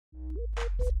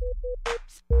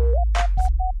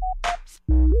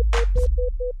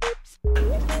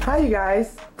Hi you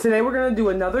guys, today we're going to do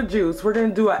another juice. We're going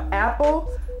to do an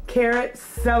apple, carrot,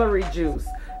 celery juice.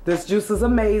 This juice is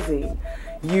amazing.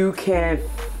 You can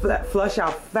flush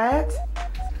out fat,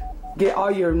 get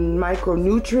all your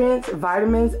micronutrients,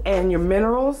 vitamins, and your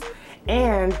minerals,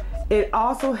 and it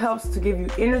also helps to give you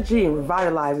energy and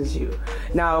revitalizes you.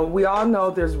 Now, we all know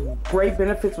there's great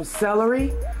benefits with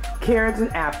celery, carrots,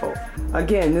 and apple.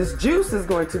 Again, this juice is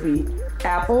going to be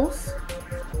apples,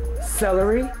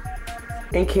 celery,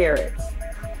 and carrots.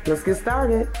 Let's get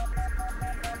started.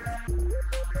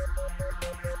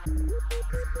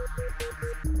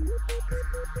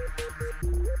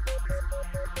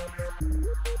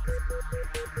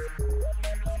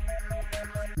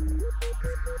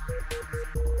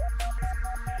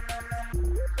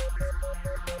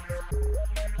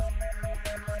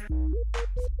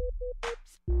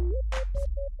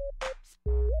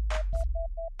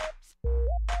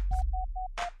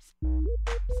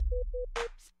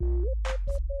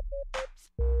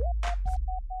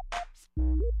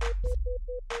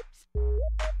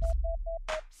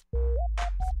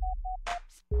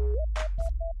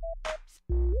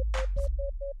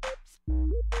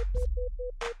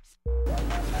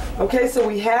 Okay, so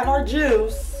we have our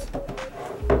juice.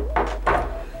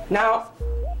 Now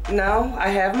I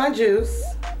have my juice,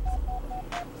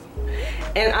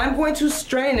 and I'm going to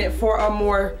strain it for a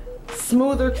more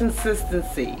smoother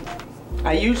consistency.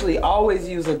 I usually always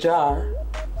use a jar.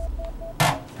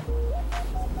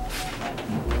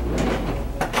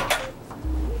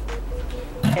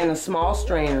 And a small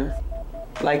strainer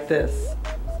like this.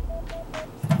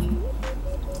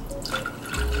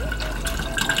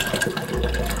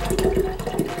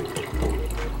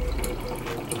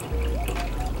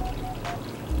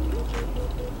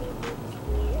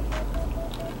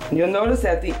 You'll notice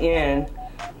at the end,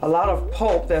 a lot of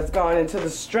pulp that's gone into the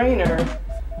strainer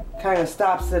kind of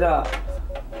stops it up.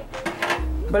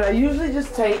 But I usually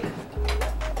just take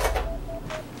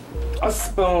a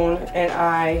spoon and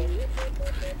I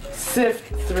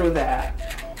sift through that.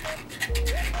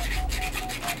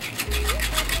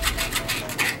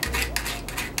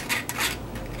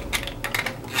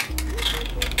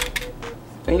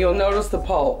 And you'll notice the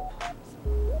pulp.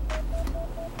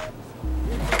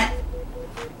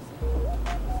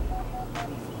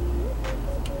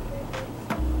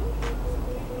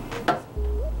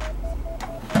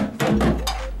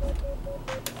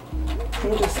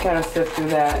 You just kind of sift through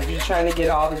that. You're just trying to get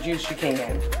all the juice you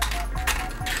can.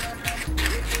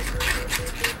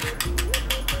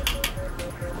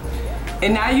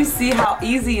 And now you see how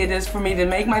easy it is for me to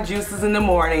make my juices in the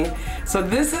morning. So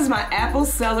this is my apple,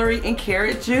 celery, and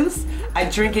carrot juice. I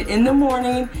drink it in the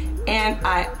morning, and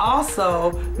I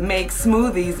also make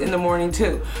smoothies in the morning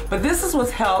too. But this is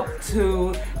what's helped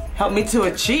me to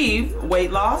achieve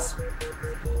weight loss.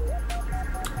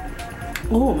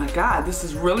 Oh my God, this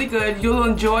is really good. You'll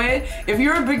enjoy it. If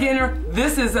you're a beginner,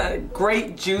 this is a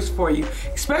great juice for you,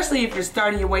 especially if you're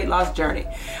starting your weight loss journey.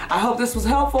 I hope this was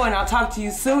helpful, and I'll talk to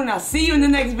you soon. I'll see you in the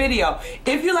next video.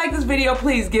 If you like this video,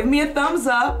 please give me a thumbs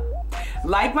up,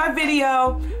 like my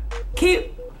video,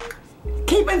 keep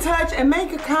in touch, and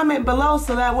make a comment below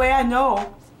so that way I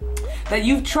know that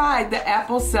you've tried the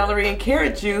apple, celery, and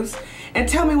carrot juice, and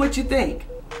tell me what you think.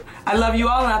 I love you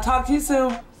all, and I'll talk to you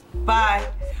soon. Bye.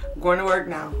 I'm going to work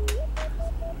now.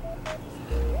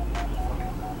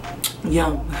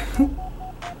 Yum.